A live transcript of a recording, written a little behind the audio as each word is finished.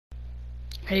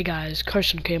Hey guys,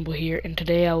 Carson Campbell here, and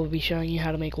today I will be showing you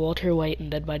how to make Walter White in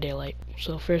Dead by Daylight.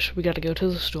 So first we gotta go to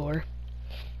the store.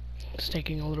 It's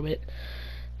taking a little bit.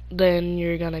 Then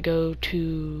you're gonna go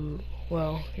to,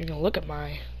 well, you're gonna look at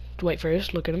my Dwight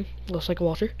first. Look at him. Looks like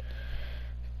Walter.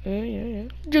 Yeah.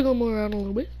 Jiggle him around a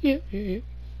little bit. Yeah.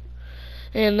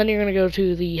 And then you're gonna go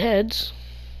to the heads.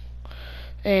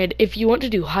 And if you want to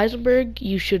do Heisenberg,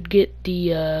 you should get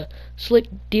the Slick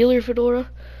Dealer Fedora.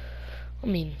 I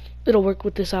mean, it'll work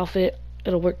with this outfit.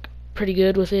 It'll work pretty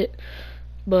good with it.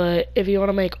 But if you want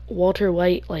to make Walter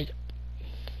White, like,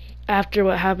 after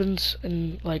what happens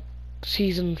in, like,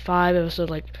 Season 5,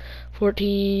 episode,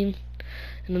 14,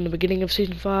 and then the beginning of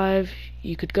Season 5,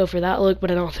 you could go for that look, but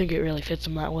I don't think it really fits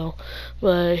him that well.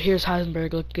 But here's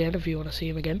Heisenberg look again, if you want to see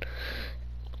him again.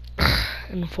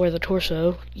 And for the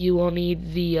torso, you will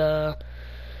need the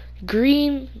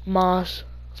green Moss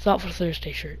Thoughtful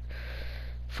Thursday shirt.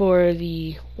 For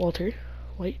the Walter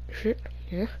White shirt,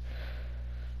 yeah.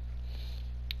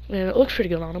 And it looks pretty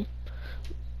good on him.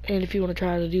 And if you want to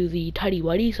try to do the tidy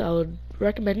whities, I would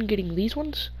recommend getting these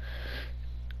ones.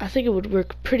 I think it would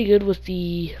work pretty good with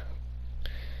the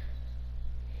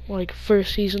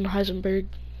first season Heisenberg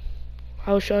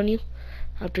I was showing you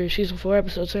after season 4,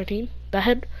 episode 13. That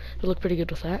head would look pretty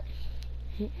good with that.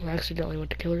 I accidentally went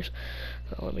to Killers.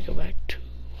 So let me go back to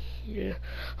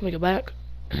Let me go back.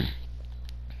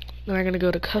 Then we're going to go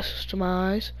to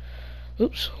Customize.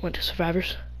 Oops, went to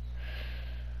Survivors.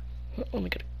 Let me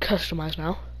go to Customize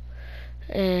now.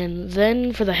 And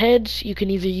then for the heads, you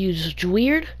can either use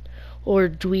Dweird or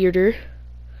Dweirder.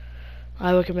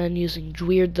 I recommend using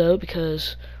Dweird though,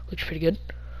 because it looks pretty good.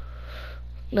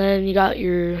 Then you got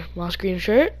your moss green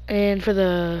shirt. And for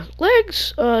the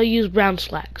legs, use brown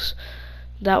slacks.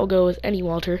 That will go with any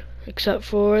Walter, except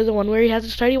for the one where he has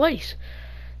his tidy whities.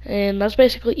 And that's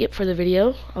basically it for the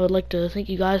video. I would like to thank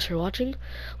you guys for watching.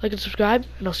 Like and subscribe,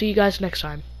 and I'll see you guys next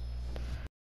time.